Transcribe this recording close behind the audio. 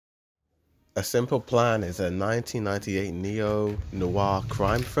A Simple Plan is a 1998 neo-noir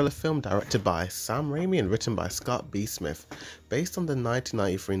crime thriller film directed by Sam Raimi and written by Scott B. Smith, based on the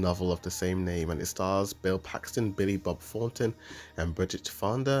 1993 novel of the same name, and it stars Bill Paxton, Billy Bob Thornton, and Bridget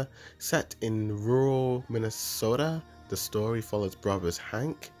Fonda. Set in rural Minnesota, the story follows brothers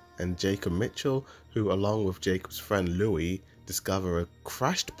Hank and Jacob Mitchell, who, along with Jacob's friend Louie, discover a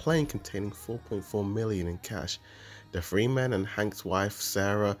crashed plane containing 4.4 million in cash. The three men and Hank's wife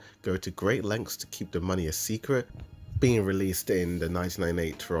Sarah go to great lengths to keep the money a secret. Being released in the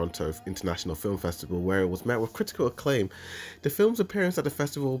 1998 Toronto International Film Festival, where it was met with critical acclaim. The film's appearance at the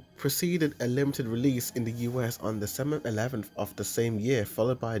festival preceded a limited release in the US on December 11th of the same year,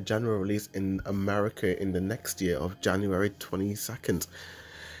 followed by a general release in America in the next year of January 22nd.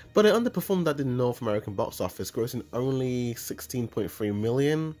 But it underperformed at the North American box office, grossing only 16.3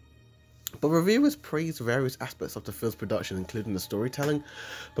 million. But reviewers praised various aspects of the film's production, including the storytelling,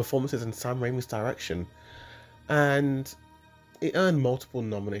 performances, and Sam Raimi's direction. And it earned multiple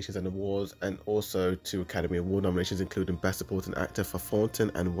nominations and awards, and also 2 Academy Award nominations, including Best Supporting Actor for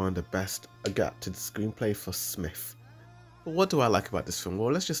Thornton and one of the Best Adapted Screenplay for Smith. But what do I like about this film?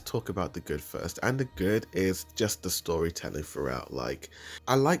 Well, let's just talk about the good first. And the good is just the storytelling throughout. Like,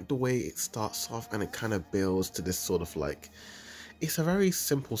 I like the way it starts off and it kind of builds to this sort of like, it's a very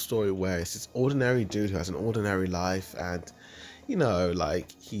simple story where it's this ordinary dude who has an ordinary life, and you know,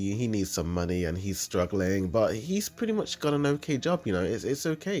 like he needs some money and he's struggling, but he's pretty much got an okay job, you know, it's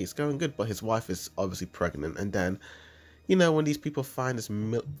okay, it's going good, but his wife is obviously pregnant. And then, you know, when these people find this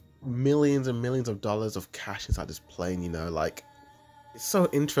millions and millions of dollars of cash inside this plane, you know, like, it's so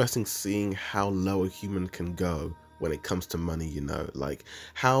interesting seeing how low a human can go when it comes to money, you know, like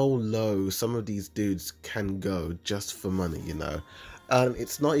how low some of these dudes can go just for money, you know. And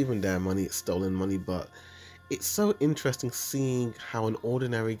it's not even their money, it's stolen money, but it's so interesting seeing how an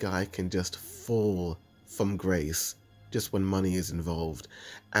ordinary guy can just fall from grace just when money is involved.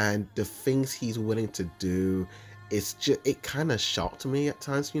 And the things he's willing to do, it's just, it kind of shocked me at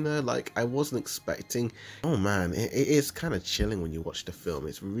times, you know, like I wasn't expecting. Oh man, it is kind of chilling when you watch the film.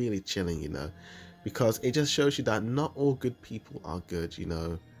 It's really chilling, you know, because it just shows you that not all good people are good, you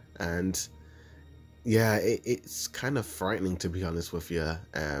know. And yeah, it's kind of frightening, to be honest with you.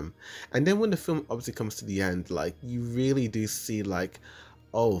 And then when the film obviously comes to the end, like you really do see like,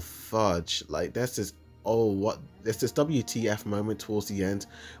 oh fudge, like there's this, there's this WTF moment towards the end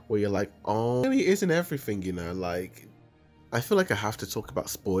where you're like, oh, it really isn't everything, you know. Like, I feel like I have to talk about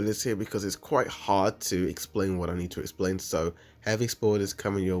spoilers here because it's quite hard to explain what I need to explain, so heavy spoilers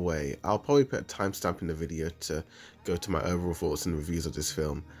coming your way. I'll probably put a timestamp in the video to go to my overall thoughts and reviews of this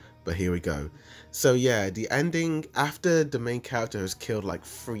film, but here we go. So yeah, the ending, after the main character has killed like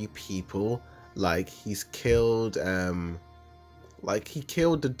 3 people, like he's killed, like he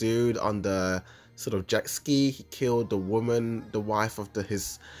killed the dude on the sort of jet ski, he killed the woman, the wife of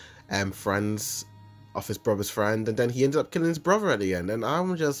his friends, of his brother's friend, and then he ended up killing his brother at the end. And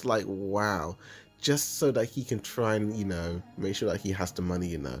I'm just like, wow, just so that he can try and, you know, make sure that he has the money,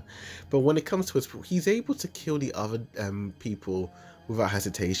 you know. But when it comes to he's able to kill the other people without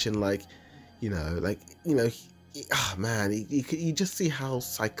hesitation, like, you know, oh man, you just see how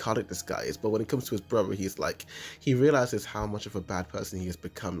psychotic this guy is. But when it comes to his brother, he's like, he realizes how much of a bad person he has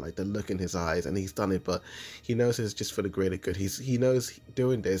become, like the look in his eyes, and he's done it, but he knows it's just for the greater good. He knows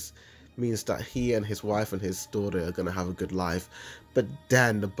doing this means that he and his wife and his daughter are going to have a good life. But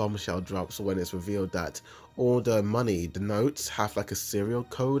then the bombshell drops when it's revealed that all the money, the notes, have like a serial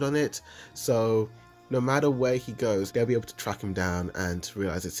code on it, so no matter where he goes, they'll be able to track him down and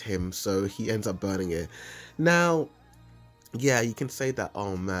realize it's him, so he ends up burning it. Now, yeah, you can say that,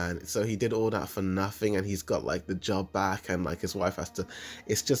 oh man, so he did all that for nothing and he's got like the job back and like his wife has to,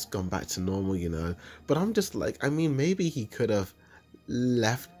 it's just gone back to normal, you know. But I'm just like, I mean, maybe he could have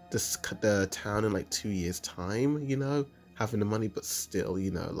left the town in like 2 years time, you know, having the money, but still, you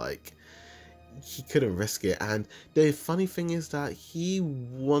know, like he couldn't risk it. And the funny thing is that he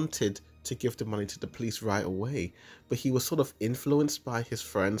wanted to give the money to the police right away, but he was sort of influenced by his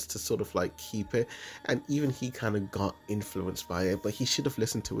friends to sort of like keep it, and even he kind of got influenced by it. But he should have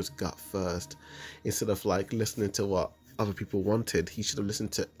listened to his gut first instead of like listening to what other people wanted. He should have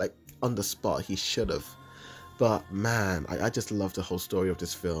listened to, like, on the spot, he should have. But man, I just love the whole story of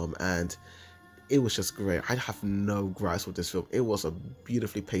this film, and it was just great. I have no gripes with this film. It was a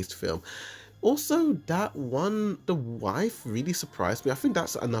beautifully paced film. Also, that one, the wife really surprised me. I think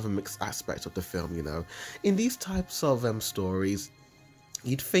that's another mixed aspect of the film, you know. In these types of stories,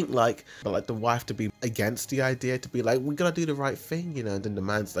 you'd think like the wife to be against the idea, to be like, we gotta do the right thing, you know, and then the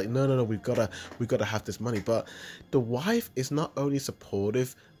man's like, no, we gotta have this money. But the wife is not only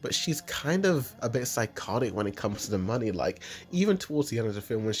supportive, but she's kind of a bit psychotic when it comes to the money. Like, even towards the end of the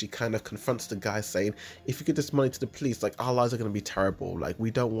film, when she kind of confronts the guy saying, if you give this money to the police, like, our lives are going to be terrible, like,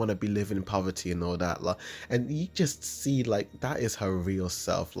 we don't want to be living in poverty and all that. Like, and you just see, like, that is her real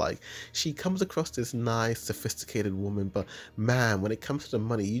self. Like, she comes across this nice, sophisticated woman, but man, when it comes to the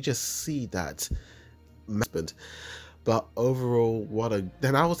money, you just see that husband. But overall,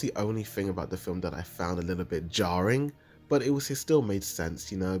 then that was the only thing about the film that I found a little bit jarring, but it still made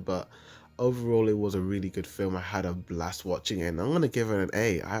sense, you know. But overall, it was a really good film. I had a blast watching it, and I'm going to give it an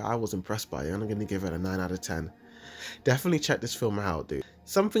A. I was impressed by it, and I'm going to give it a 9 out of 10. Definitely check this film out, dude.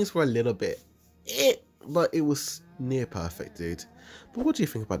 Some things were a little bit but it was near perfect, dude. But what do you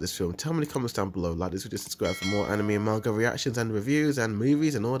think about this film? Tell me in the comments down below. Like this video, subscribe for more anime and manga reactions and reviews and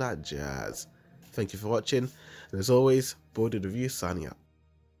movies and all that jazz. Thank you for watching, and as always, Boarded Review signing out.